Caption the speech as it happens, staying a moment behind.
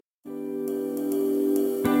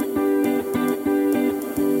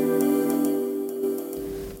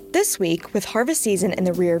This week, with harvest season in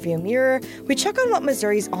the rearview mirror, we check on what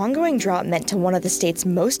Missouri's ongoing drought meant to one of the state's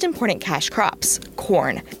most important cash crops,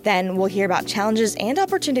 corn. Then we'll hear about challenges and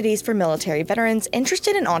opportunities for military veterans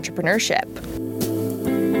interested in entrepreneurship.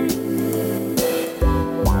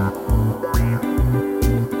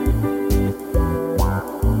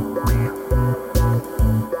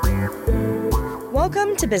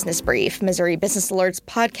 Welcome to Business Brief, Missouri Business Alert's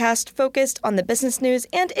podcast focused on the business news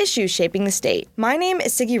and issues shaping the state. My name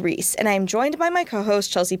is Siggy Reese, and I am joined by my co-host,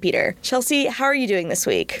 Chelsea Peter. Chelsea, how are you doing this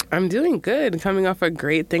week? I'm doing good. Coming off a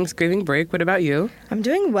great Thanksgiving break. What about you? I'm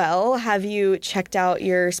doing well. Have you checked out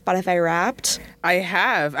your Spotify Wrapped? I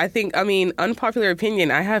have. Unpopular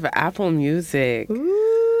opinion, I have Apple Music. Ooh.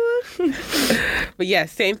 But yeah,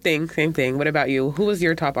 same thing. What about you? Who was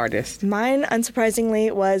your top artist? Mine,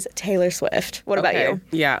 unsurprisingly, was Taylor Swift. What about you?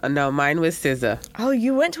 Yeah, no, mine was SZA. Oh,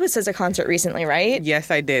 you went to a SZA concert recently, right? Yes,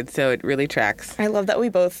 I did, so it really tracks. I love that we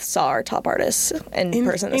both saw our top artists in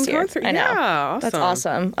person this year. Concert? I know. Yeah, awesome. That's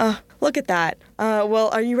awesome. Look at that. Well,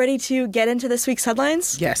 are you ready to get into this week's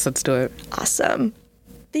headlines? Yes, let's do it. Awesome.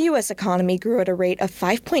 The U.S. economy grew at a rate of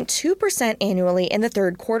 5.2% annually in the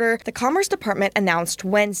third quarter, the Commerce Department announced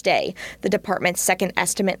Wednesday. The department's second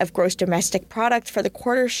estimate of gross domestic product for the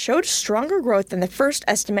quarter showed stronger growth than the first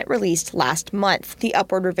estimate released last month. The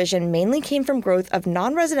upward revision mainly came from growth of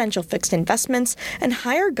non-residential fixed investments and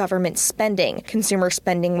higher government spending. Consumer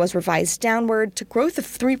spending was revised downward to growth of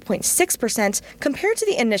 3.6% compared to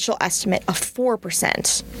the initial estimate of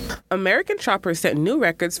 4%. American shoppers set new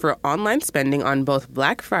records for online spending on both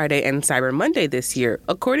Black Friday and Cyber Monday this year.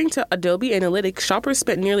 According to Adobe Analytics, shoppers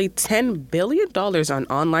spent nearly $10 billion on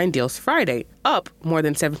online deals Friday, up more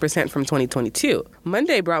than 7% from 2022.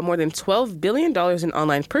 Monday brought more than $12 billion in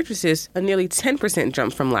online purchases, a nearly 10%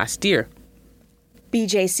 jump from last year.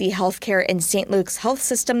 BJC Healthcare and St. Luke's Health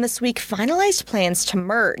System this week finalized plans to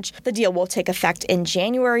merge. The deal will take effect in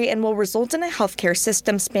January and will result in a healthcare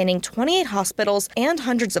system spanning 28 hospitals and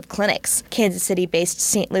hundreds of clinics. Kansas City-based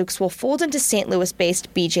St. Luke's will fold into St.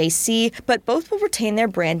 Louis-based BJC, but both will retain their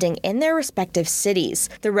branding in their respective cities.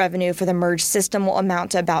 The revenue for the merged system will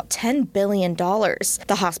amount to about $10 billion.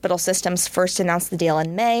 The hospital systems first announced the deal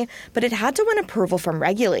in May, but it had to win approval from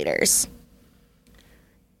regulators.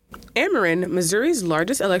 Ameren, Missouri's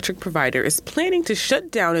largest electric provider, is planning to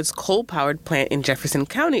shut down its coal-powered plant in Jefferson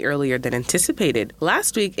County earlier than anticipated.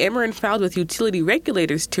 Last week, Ameren filed with utility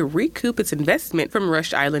regulators to recoup its investment from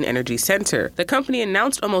Rush Island Energy Center. The company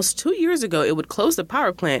announced almost 2 years ago it would close the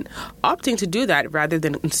power plant, opting to do that rather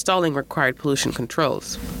than installing required pollution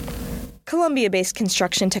controls. Columbia-based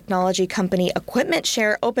construction technology company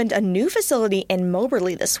EquipmentShare opened a new facility in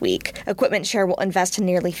Moberly this week. EquipmentShare will invest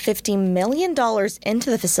nearly $50 million into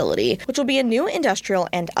the facility, which will be a new industrial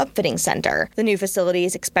and upfitting center. The new facility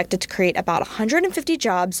is expected to create about 150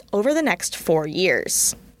 jobs over the next 4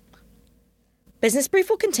 years. Business Brief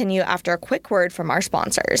will continue after a quick word from our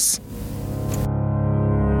sponsors.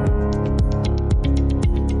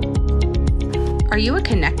 Are you a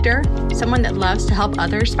connector? Someone that loves to help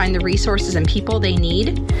others find the resources and people they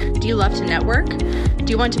need? Do you love to network? Do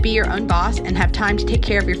you want to be your own boss and have time to take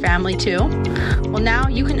care of your family too? Well, now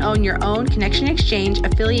you can own your own Connection Exchange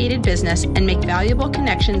affiliated business and make valuable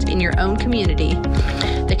connections in your own community.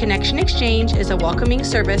 The Connection Exchange is a welcoming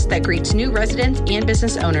service that greets new residents and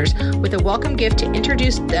business owners with a welcome gift to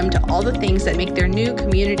introduce them to all the things that make their new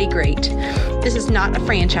community great. This is not a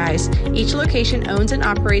franchise. Each location owns and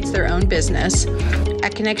operates their own business.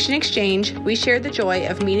 At Connection Exchange, we share the joy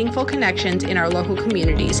of meaningful connections in our local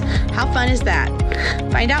communities. How fun is that?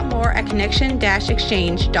 Find out more at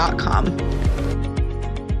connection-exchange.com.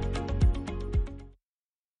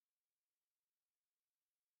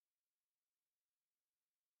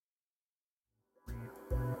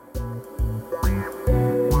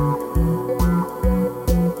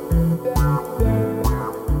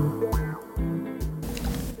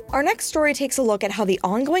 Our next story takes a look at how the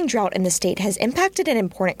ongoing drought in the state has impacted an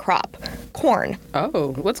important crop, corn.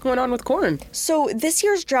 Oh, what's going on with corn? So this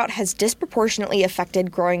year's drought has disproportionately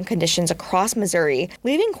affected growing conditions across Missouri,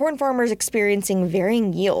 leaving corn farmers experiencing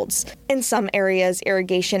varying yields. In some areas,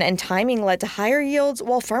 irrigation and timing led to higher yields,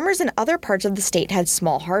 while farmers in other parts of the state had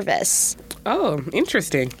small harvests. Oh,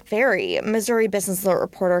 interesting. Very. Missouri Business Alert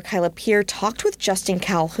reporter Kyla Peer talked with Justin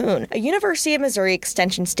Calhoun, a University of Missouri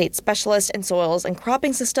Extension state specialist in soils and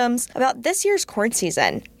cropping systems, about this year's corn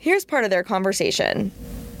season. Here's part of their conversation.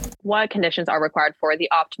 What conditions are required for the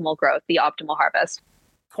optimal growth, the optimal harvest?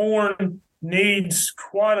 Corn needs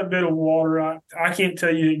quite a bit of water. I can't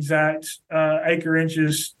tell you exact acre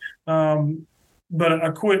inches, but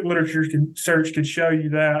a quick literature search could show you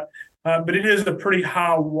that. But it is a pretty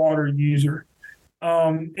high water user.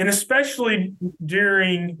 and especially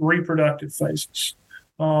during reproductive phases.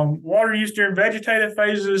 Water use during vegetative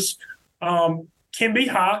phases can be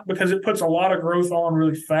high because it puts a lot of growth on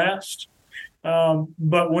really fast.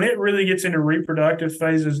 But when it really gets into reproductive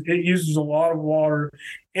phases, it uses a lot of water,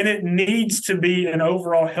 and it needs to be an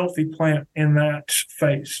overall healthy plant in that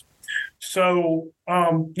phase. So,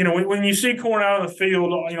 when you see corn out of the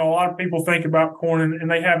field, a lot of people think about corn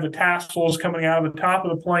and they have the tassels coming out of the top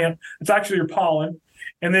of the plant. It's actually your pollen.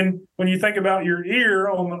 And then when you think about your ear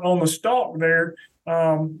on the stalk there,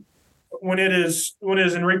 when it is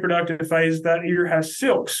in reproductive phase, that ear has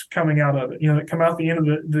silks coming out of it, that come out the end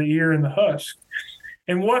of the ear and the husk.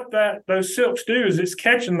 And what those silks do is it's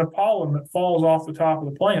catching the pollen that falls off the top of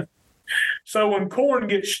the plant. So when corn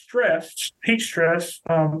gets stressed, heat stress,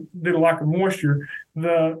 due to lack of moisture,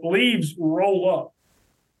 the leaves roll up.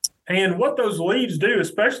 And what those leaves do,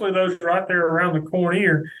 especially those right there around the corn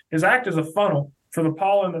ear, is act as a funnel for the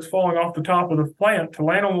pollen that's falling off the top of the plant to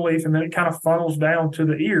land on the leaf, and then it kind of funnels down to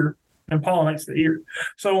the ear and pollinates the ear.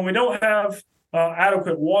 So when we don't have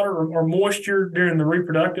adequate water or moisture during the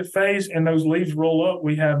reproductive phase and those leaves roll up,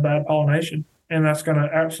 we have bad pollination, and that's going to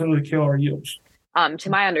absolutely kill our yields. To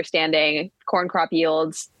my understanding, corn crop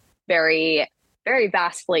yields vary very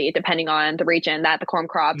vastly depending on the region that the corn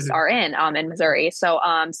crops are in Missouri. So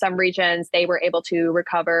some regions, they were able to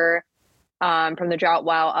recover from the drought,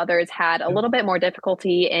 while others had a little bit more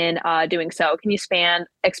difficulty in doing so. Can you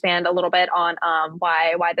expand a little bit on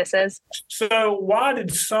why this is? So why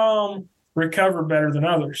did some recover better than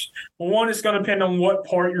others? Well, one, it's going to depend on what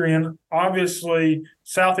part you're in. Obviously,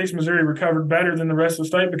 Southeast Missouri recovered better than the rest of the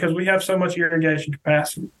state because we have so much irrigation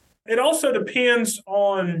capacity. It also depends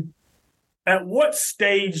on at what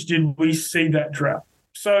stage did we see that drought.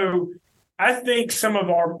 So I think some of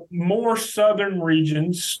our more southern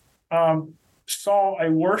regions saw a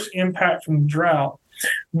worse impact from the drought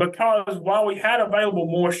because while we had available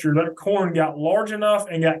moisture, that corn got large enough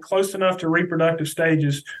and got close enough to reproductive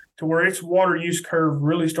stages to where its water use curve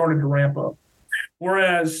really started to ramp up.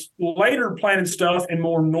 Whereas later planted stuff in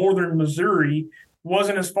more northern Missouri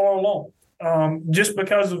wasn't as far along. Just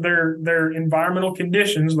because of their environmental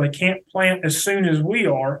conditions, they can't plant as soon as we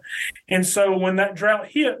are. And so when that drought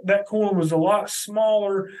hit, that corn was a lot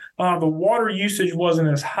smaller. The water usage wasn't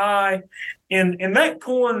as high. And that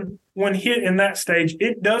corn, when hit in that stage,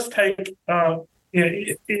 it does take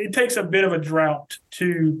it takes a bit of a drought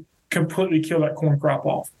to completely kill that corn crop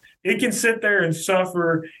off. It can sit there and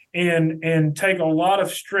suffer and take a lot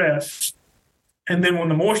of stress. And then when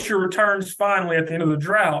the moisture returns finally at the end of the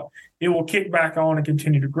drought, it will kick back on and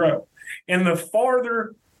continue to grow. And the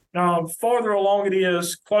farther along it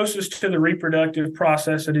is, closest to the reproductive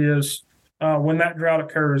process it is, when that drought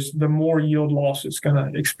occurs, the more yield loss it's going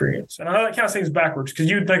to experience. And I know that kind of seems backwards because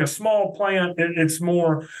you'd think a small plant, it's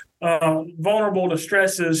more vulnerable to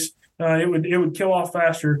stresses. It would kill off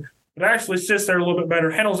faster. But it actually sits there a little bit better,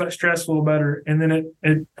 handles that stress a little better, and then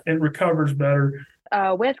it recovers better.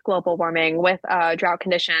 With global warming, with drought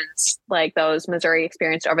conditions like those Missouri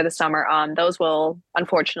experienced over the summer, those will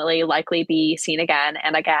unfortunately likely be seen again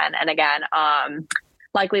and again and again.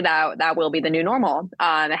 Likely that will be the new normal.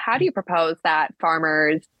 How do you propose that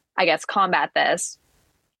farmers, I guess, combat this?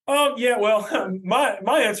 Yeah, well, my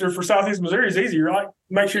answer for Southeast Missouri is easy, right?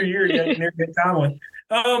 Make sure you irrigate and irrigate timely.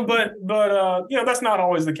 But that's not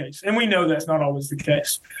always the case, and we know that's not always the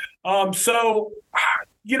case. So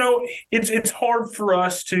it's hard for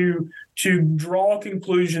us to draw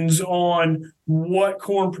conclusions on what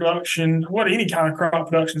corn production, what any kind of crop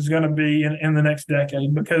production is going to be in the next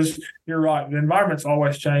decade, because you're right, the environment's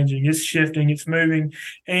always changing, it's shifting, it's moving,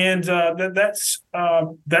 and that's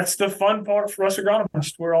the fun part for us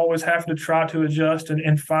agronomists. We're always having to try to adjust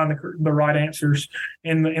and find the right answers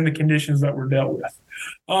in the conditions that we're dealt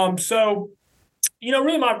with. So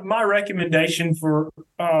really my recommendation for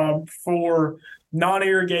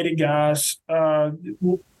non-irrigated guys,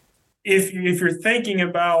 if you're thinking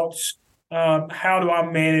about how do I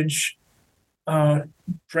manage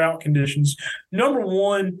drought conditions, number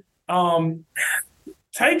one,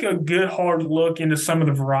 take a good hard look into some of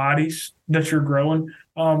the varieties that you're growing,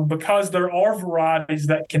 because there are varieties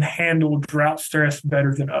that can handle drought stress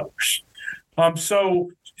better than others.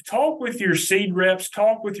 So talk with your seed reps,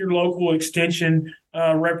 talk with your local extension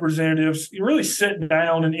representatives, you really sit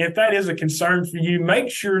down, and if that is a concern for you, make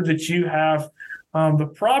sure that you have the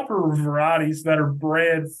proper varieties that are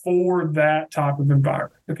bred for that type of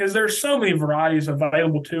environment, because there's so many varieties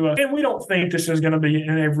available to us, and we don't think this is going to be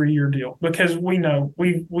an every year deal, because we know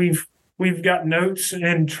we've got notes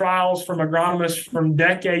and trials from agronomists from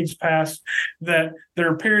decades past that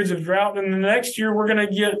there are periods of drought, and the next year we're going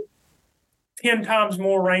to get 10 times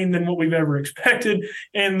more rain than what we've ever expected.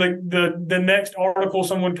 And the next article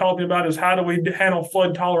someone called me about is how do we handle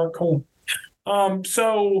flood tolerant corn?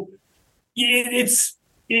 So it's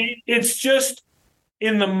just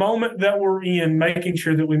in the moment that we're in, making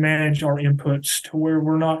sure that we manage our inputs to where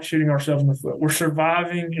we're not shooting ourselves in the foot. We're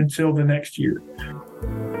surviving until the next year.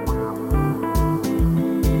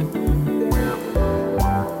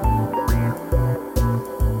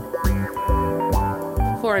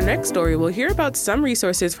 For our next story, we'll hear about some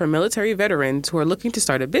resources for military veterans who are looking to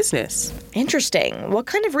start a business. Interesting. What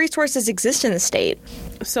kind of resources exist in the state?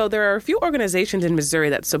 So there are a few organizations in Missouri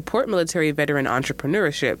that support military veteran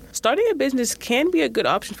entrepreneurship. Starting a business can be a good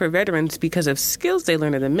option for veterans because of skills they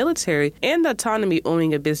learn in the military and the autonomy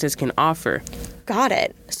owning a business can offer. Got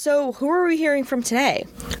it. So who are we hearing from today?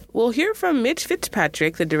 We'll hear from Mitch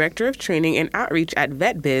Fitzpatrick, the Director of Training and Outreach at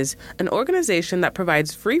VetBiz, an organization that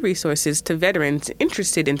provides free resources to veterans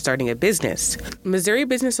interested in starting a business. Missouri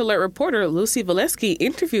Business Alert reporter Lucy Valesky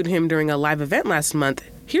interviewed him during a live event last month.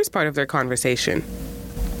 Here's part of their conversation.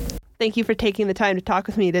 Thank you for taking the time to talk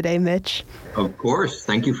with me today, Mitch. Of course.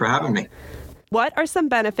 Thank you for having me. What are some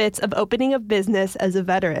benefits of opening a business as a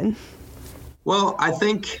veteran? Well, I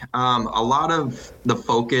think a lot of the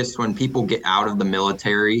focus when people get out of the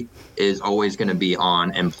military is always going to be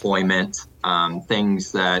on employment,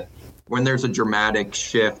 things that when there's a dramatic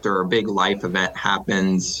shift or a big life event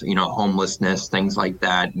happens, homelessness, things like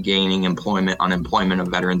that, gaining employment, unemployment of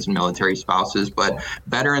veterans and military spouses. But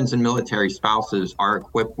veterans and military spouses are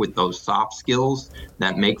equipped with those soft skills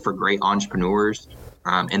that make for great entrepreneurs.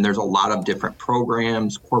 And there's a lot of different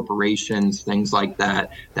programs, corporations, things like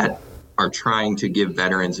that are trying to give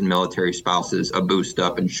veterans and military spouses a boost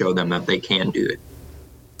up and show them that they can do it.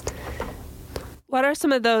 What are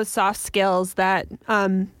some of those soft skills that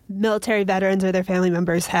military veterans or their family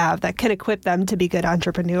members have that can equip them to be good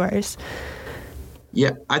entrepreneurs?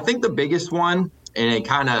 Yeah, I think the biggest one, and it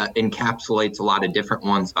kind of encapsulates a lot of different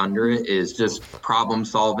ones under it, is just problem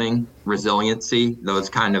solving, resiliency, those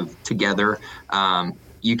kind of together.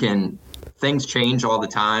 Things change all the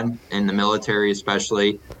time in the military,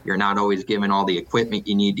 especially. You're not always given all the equipment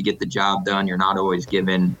you need to get the job done. You're not always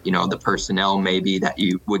given, the personnel maybe that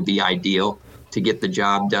you would be ideal to get the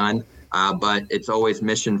job done. But it's always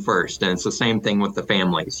mission first. And it's the same thing with the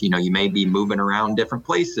families. You may be moving around different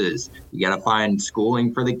places. You got to find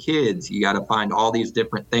schooling for the kids. You got to find all these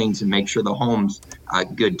different things and make sure the home's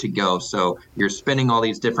good to go. So you're spinning all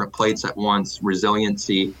these different plates at once.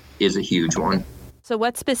 Resiliency is a huge one. So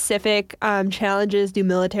what specific challenges do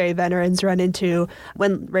military veterans run into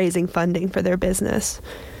when raising funding for their business?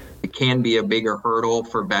 It can be a bigger hurdle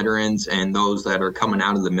for veterans and those that are coming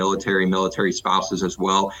out of the military spouses as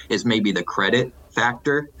well, is maybe the credit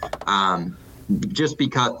factor. Just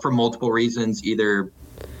because for multiple reasons, either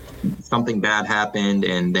something bad happened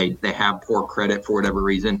and they have poor credit for whatever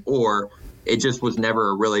reason, or it just was never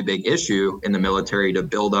a really big issue in the military to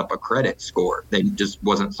build up a credit score. They just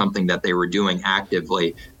wasn't something that they were doing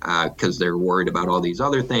actively because they're worried about all these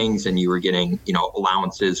other things. And you were getting,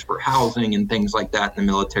 allowances for housing and things like that in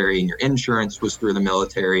the military, and your insurance was through the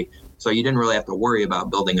military. So you didn't really have to worry about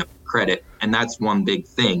building up credit. And that's one big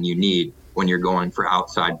thing you need when you're going for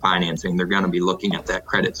outside financing. They're going to be looking at that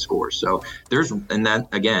credit score. So and that,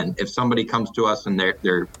 again, if somebody comes to us and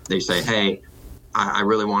they say, hey, I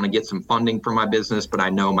really want to get some funding for my business, but I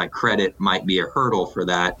know my credit might be a hurdle for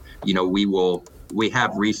that. We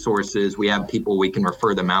have resources. We have people we can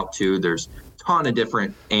refer them out to. There's a ton of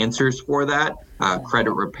different answers for that.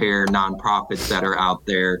 Credit repair, nonprofits that are out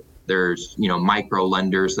there. There's, micro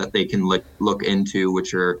lenders that they can look into,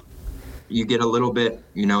 which are, you get a little bit,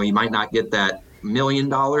 you might not get that $1 million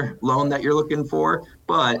loan that you're looking for,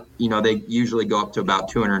 but, they usually go up to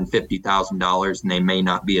about $250,000, and they may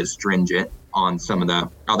not be as stringent on some of the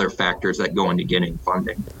other factors that go into getting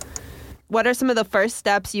funding. What are some of the first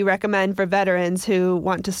steps you recommend for veterans who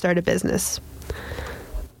want to start a business?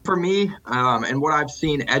 For me, and what I've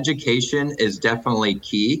seen, education is definitely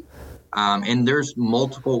key. And there's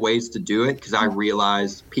multiple ways to do it, because I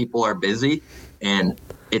realize people are busy, and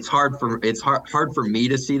it's hard for me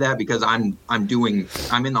to see that, because I'm in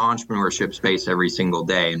the entrepreneurship space every single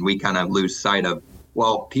day, and we kind of lose sight of,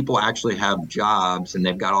 well, people actually have jobs and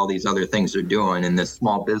they've got all these other things they're doing, and this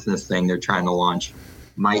small business thing they're trying to launch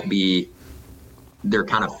might be, they're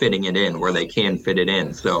kind of fitting it in where they can fit it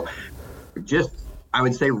in. So I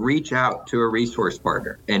would say reach out to a resource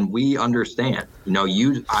partner, and we understand,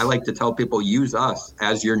 I like to tell people, use us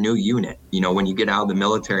as your new unit, when you get out of the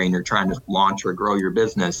military and you're trying to launch or grow your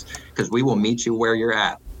business, because we will meet you where you're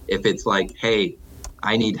at. If it's like, hey,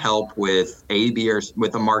 I need help with A, B, or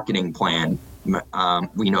with a marketing plan,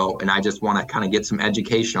 and I just want to kind of get some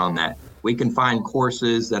education on that. We can find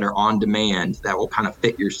courses that are on demand that will kind of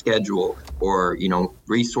fit your schedule, or,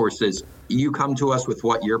 resources. You come to us with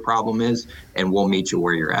what your problem is, and we'll meet you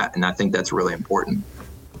where you're at. And I think that's really important.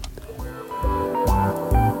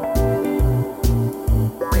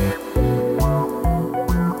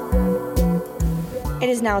 It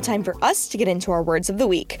is now time for us to get into our words of the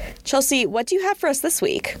week. Chelsea, what do you have for us this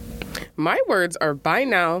week? My words are buy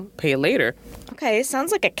now, pay later. Okay,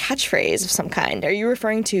 sounds like a catchphrase of some kind. Are you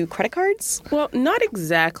referring to credit cards? Well, not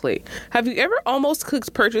exactly. Have you ever almost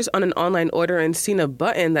clicked purchase on an online order and seen a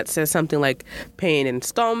button that says something like pay in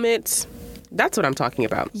installments? That's what I'm talking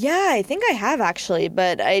about. Yeah, I think I have actually,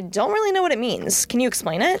 but I don't really know what it means. Can you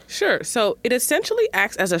explain it? Sure. So it essentially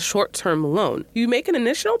acts as a short-term loan. You make an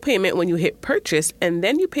initial payment when you hit purchase, and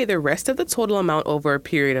then you pay the rest of the total amount over a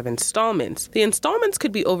period of installments. The installments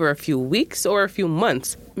could be over a few weeks or a few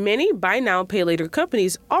months. Many buy now, pay later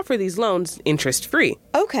companies offer these loans interest-free.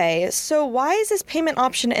 Okay, so why is this payment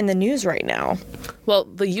option in the news right now? Well,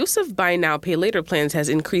 the use of buy now, pay later plans has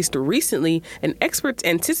increased recently, and experts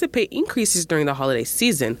anticipate increases during the holiday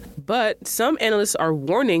season. But some analysts are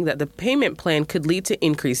warning that the payment plan could lead to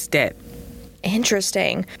increased debt.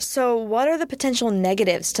 Interesting. So what are the potential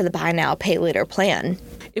negatives to the buy now, pay later plan?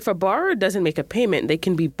 If a borrower doesn't make a payment, they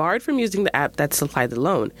can be barred from using the app that supplied the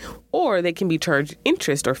loan, or they can be charged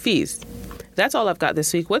interest or fees. That's all I've got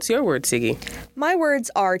this week. What's your word, Siggy? My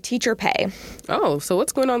words are teacher pay. Oh, so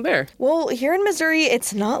what's going on there? Well, here in Missouri,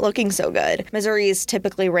 it's not looking so good. Missouri is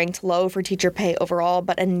typically ranked low for teacher pay overall,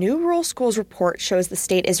 but a new rural schools report shows the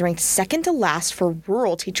state is ranked second to last for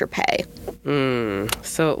rural teacher pay.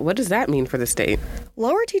 So what does that mean for the state?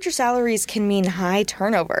 Lower teacher salaries can mean high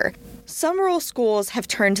turnover. Some rural schools have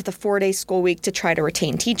turned to the 4-day school week to try to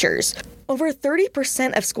retain teachers. Over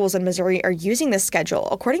 30% of schools in Missouri are using this schedule,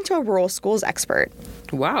 according to a rural schools expert.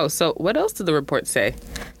 Wow, so what else did the report say?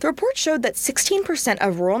 The report showed that 16%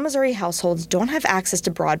 of rural Missouri households don't have access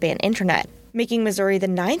to broadband internet, making Missouri the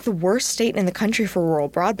 9th worst state in the country for rural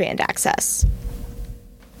broadband access.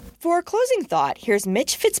 For a closing thought, here's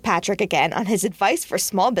Mitch Fitzpatrick again on his advice for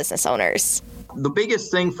small business owners. The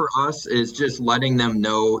biggest thing for us is just letting them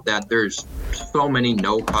know that there's so many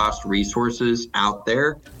no-cost resources out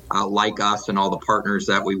there, like us and all the partners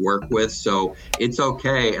that we work with. So it's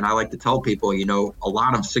okay. And I like to tell people, a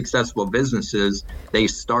lot of successful businesses, they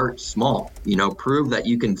start small. Prove that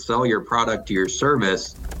you can sell your product or your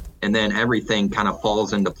service, and then everything kind of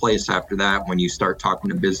falls into place after that when you start talking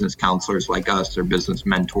to business counselors like us or business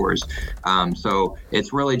mentors. So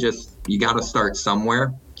it's really just, you got to start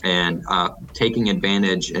somewhere, and taking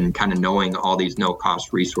advantage and kind of knowing all these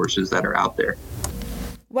no-cost resources that are out there.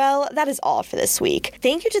 Well, that is all for this week.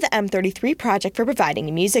 Thank you to the M33 Project for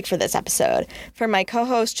providing music for this episode. For my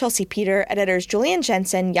co-host Chelsea Peter, editors Julian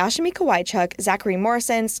Jensen, Yashimi Kowalczyk, Zachary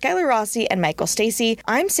Morrison, Skylar Rossi, and Michael Stacy,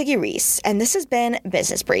 I'm Siggy Reese, and this has been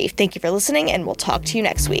Business Brief. Thank you for listening, and we'll talk to you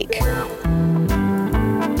next week.